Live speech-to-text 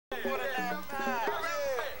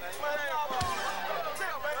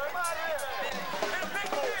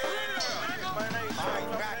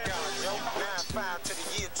To the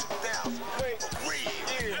year 2000.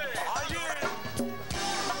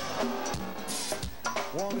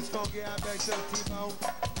 Warm as funky ibex up, T-Mo.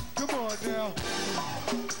 Come on now.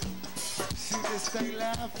 Shoot this thing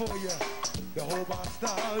live for ya. The whole my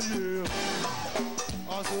style, yeah.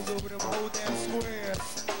 Also over them whole damn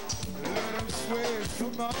squares. Let them squares,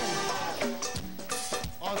 come on.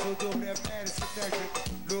 Also doing that Madison connection.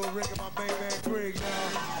 Lil Rick and my main man Greg now.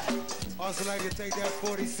 Also like to take that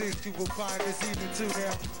 46 people fine this evening too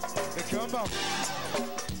now. And come on.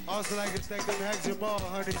 Also like to take them Hex Jamal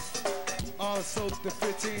honeys. Also the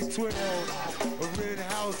 1512. A red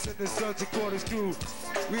house in the Sunset Quarters crew.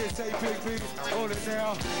 We'll say Big B, hold it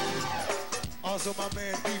now. Also my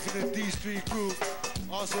man Deep in the D Street crew.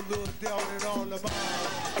 Also Lil Del and all of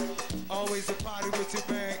mine. Always a party with your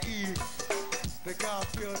man E. The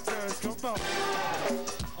Godfield turns, come on.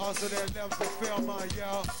 Also that left for Fairmont,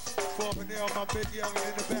 y'all. Forming there, my big young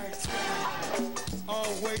in the back.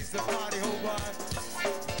 Always the party, hold on.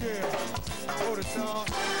 Yeah, hold it on.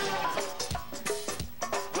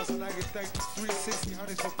 Also like to thank the 360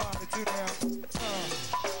 honeys for party too now.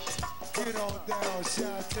 Get on down,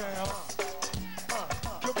 Chi-Town.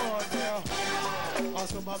 Come on now.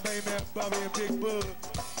 Also my main man Bobby and Big Bug.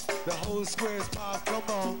 The whole square's pop, come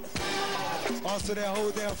on. Also that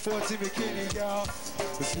whole damn 14 McKinney, y'all.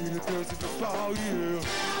 The see the 13 the fall, yeah.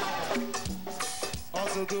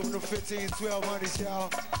 Also doing the 15-12 honeys, y'all.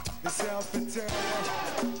 The South and Terror.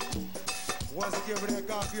 Once again with that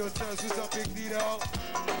Garfield Turns, who's up, Big D-Dog?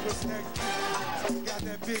 What's that? Got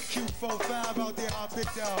that big Q45 out there, our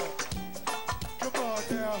big dog. Come on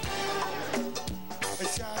now. And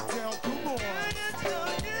Chi-Town, come on.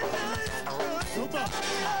 Come on.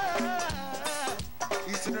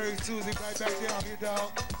 Each and every Tuesday, right back down here,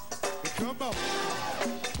 dog. And come on.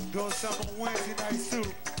 Doing something on Wednesday night, too.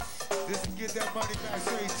 Just to get that money back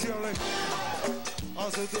straight chillin'.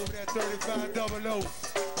 Also doing that 3500.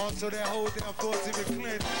 Also that whole damn 14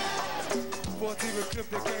 McClinton. 14 McClip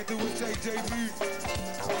that came through with JJB.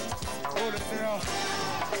 Hold it down.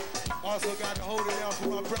 Also got to hold it down for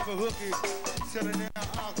my brother Hookie. Chillin' down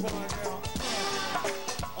Aqua now.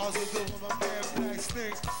 Also doing my man Black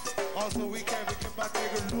Snake. Also we can't forget my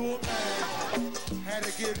nigga Lil Man. Had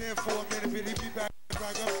to get in for a minute, but he be back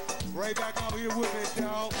up. Right back out here with me,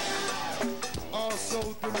 dog.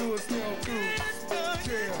 Also the Louisville crew.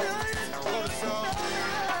 Yeah. What's up?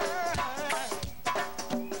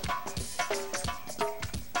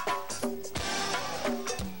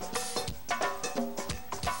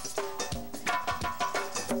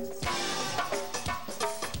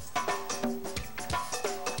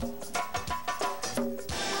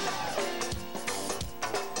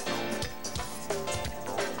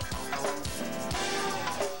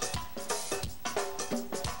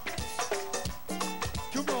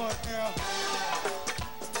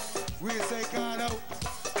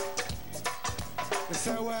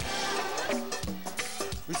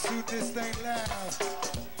 We shoot this thing live.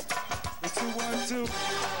 The 212.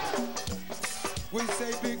 We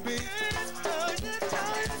say Big B.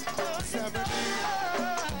 70.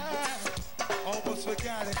 Almost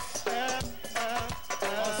forgot it.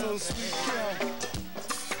 Also Sweet Kill.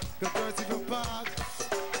 The 30th Bob.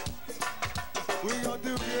 We gon'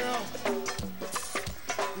 do, girl.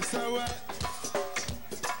 You say what?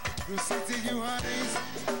 The CTU honeys.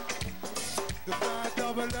 The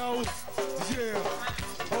 500. Yeah.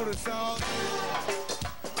 Hold it, song.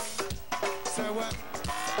 Say what?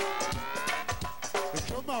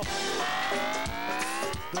 Come on.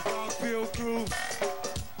 The Rockville crew.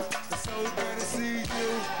 It's so good to see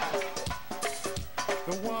you.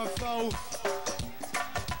 The 1-4.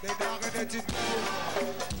 They knocking at your door.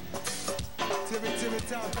 Timmy,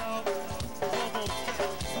 top dog. Almost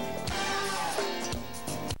down.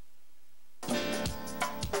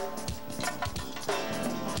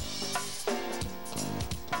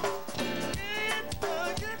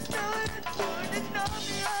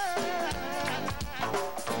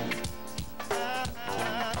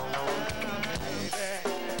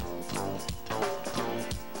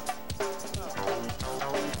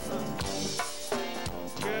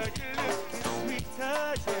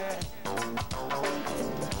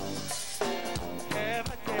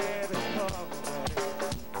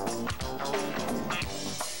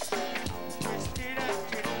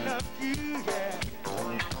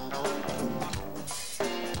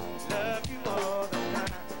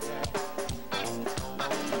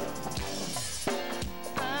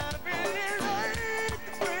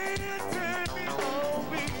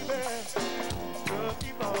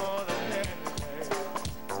 more than anything.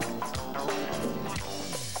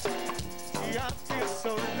 Yeah, I feel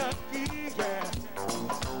so lucky, yeah.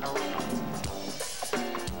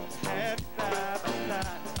 Had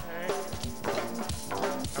that thing.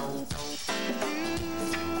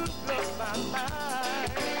 You blow my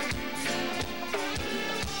mind.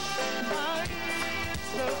 I'm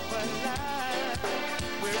so alive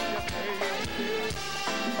with your baby.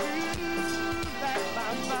 You light my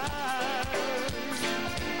mind.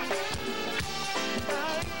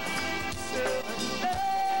 I'm so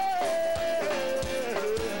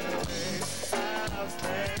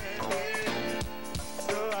outstanding,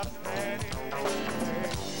 so outstanding,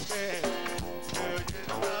 baby. Girl, you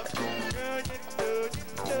love me, girl, you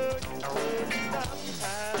love me,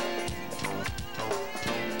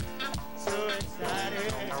 so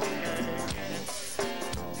excited,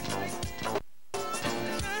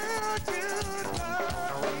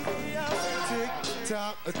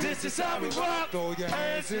 Tick-tock, this is how we rock. Throw your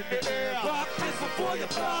hands in the air. Rock this before you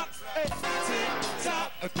block.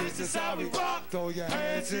 Tick-tock, this is how we rock. Throw your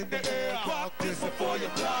hands in the air. Rock this before you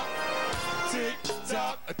block.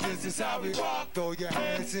 Tick-tock, this is how we rock. Throw your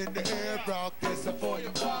hands in the air. Rock this before you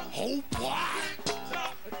block. Oh, boy.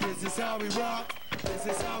 This is how we rock. This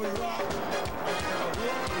is how we rock.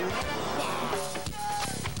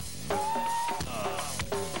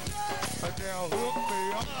 Now hook me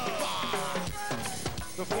up.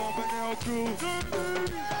 The former nail crew.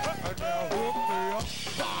 Now hook me up.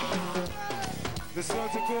 The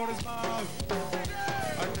sons of God is mine.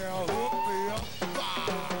 Now hook me up.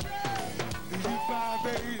 The U5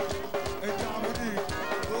 and Dominique.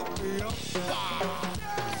 Hook me up.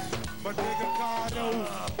 My nigga Cardo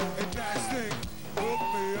and that stick. Hook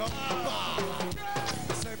me up.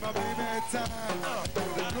 Say my baby at time.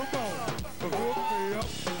 Come on. Hook me up.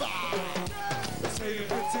 Say the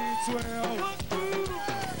 15-12.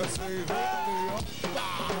 I say hook me up.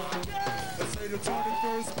 I say the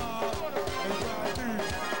 21st mile. And ride me.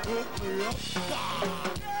 Hook me up.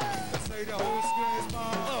 I say the whole square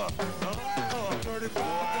mile. 35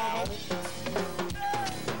 double.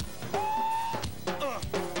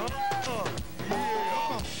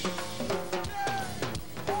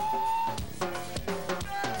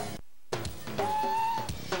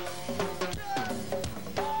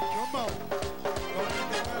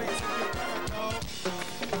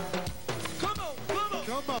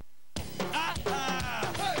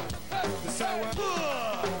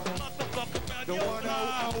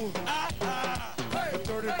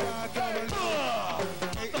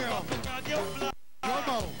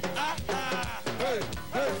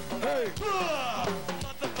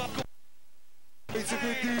 It's a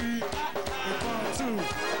good deed, and mine too. And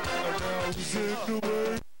now he's in the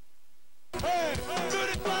way. Hey,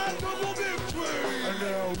 35 double victory. And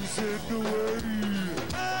now he's in the way.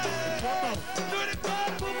 Hey,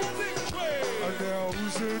 35 double victory. And now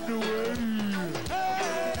he's in the way.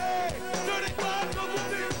 Hey, 35 double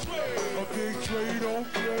victory. A big trade don't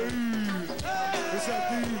play. It's that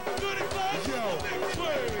deed. 35 double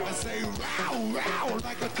victory. I say row, row,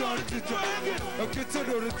 like a Dungeon Dragon. I get to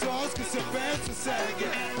know the dogs cause the fans are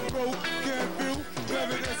sagging. Broke, can't feel,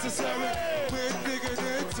 very necessary. We're digging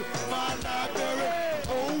into my library.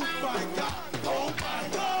 Oh my God, oh my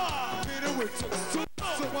God. Meaning we took so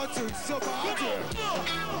much and some idea.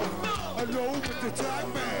 Alone with the track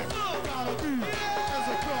man. Gotta be as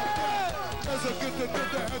a club man. As I get the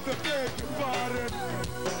at the big body.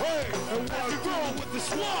 Hey, and while you go with the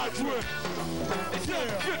squadron. Yeah,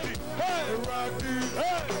 50, hey, Rocky,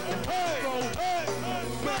 hey, hey, go, hey,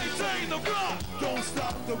 maintain the rock. Don't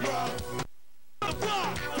stop the rock. The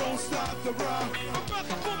rock. Don't stop the rock. I'm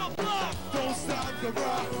rocking for my block. Don't stop the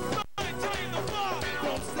rock. Maintain the rock.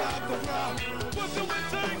 Don't stop the rock. What do it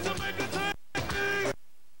take to make a take?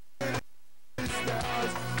 It's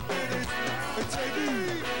styles. It's AD.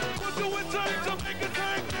 What do it take to make a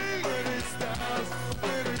take? It's styles.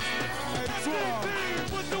 It's AD.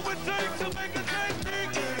 What do it take to make a take?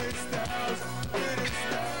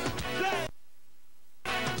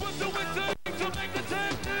 What do it take to make a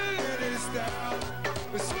technique? It is down.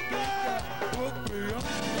 It's a big guy. Hook me up.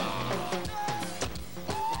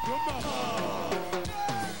 Come on.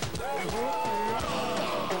 Hook me up.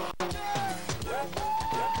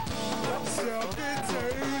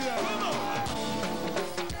 Self-contained.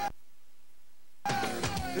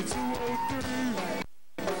 The 203.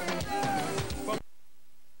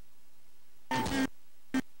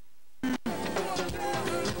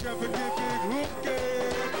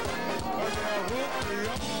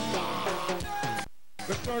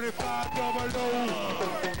 The 35 double low.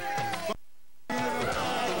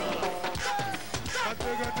 My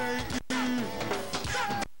nigga named E.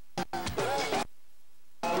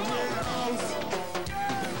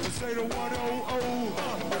 the 100.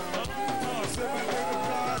 Say my nigga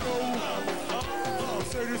 50.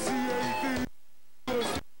 Say the CAD.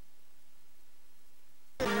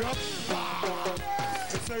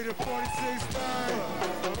 Say the 46 9.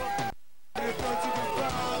 The 13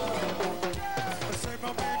 5. Say my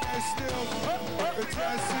man that's still. The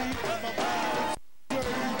Jesse. My man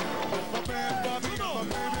Wade. My man Bobby. My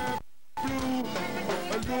man Blue.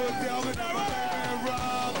 A little Delvin. My man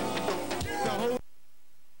Rob. The whole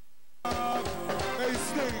hey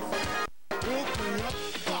Steve. Hook me up.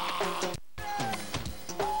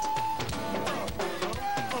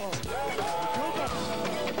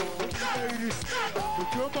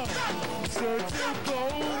 Come on, search and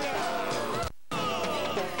gold.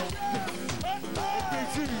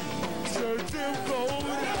 Search and gold.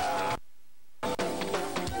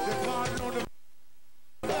 They're lying on the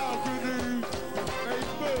balcony. Hey,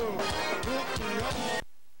 boom, hook me up.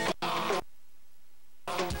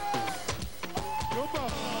 Come on.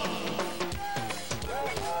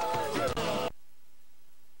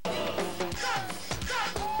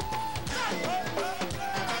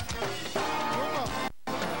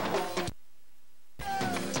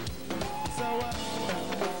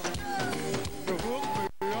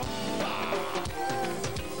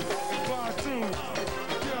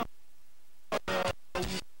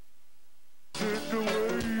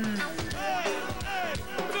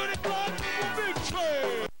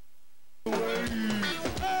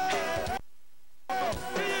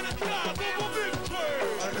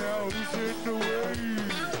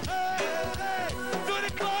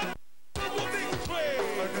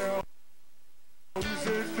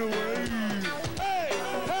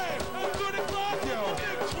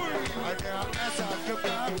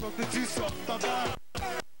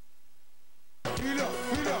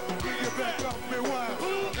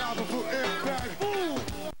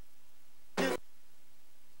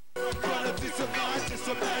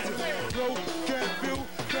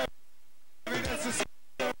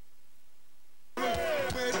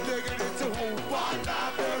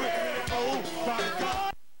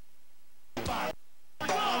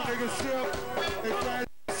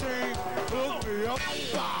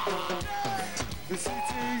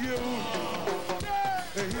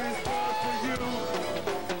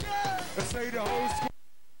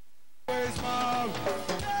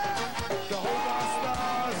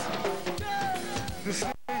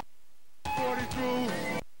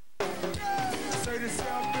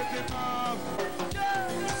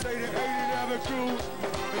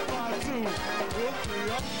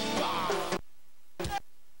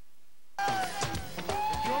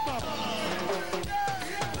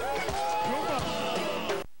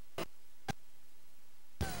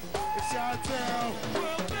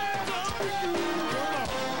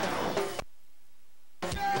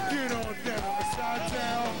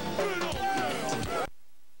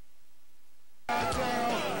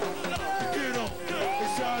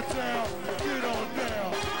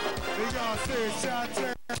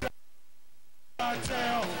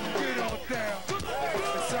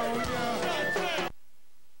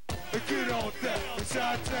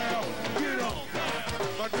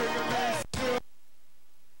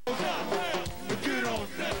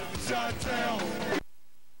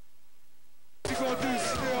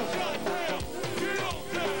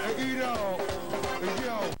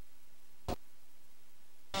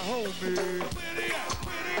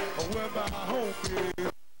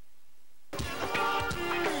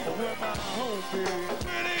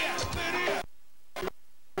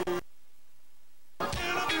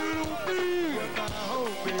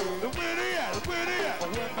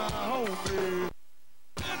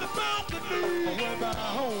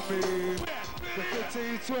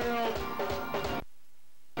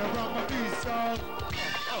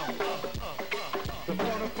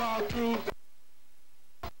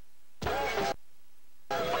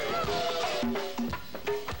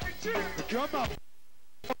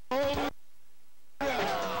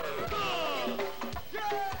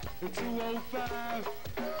 The 205.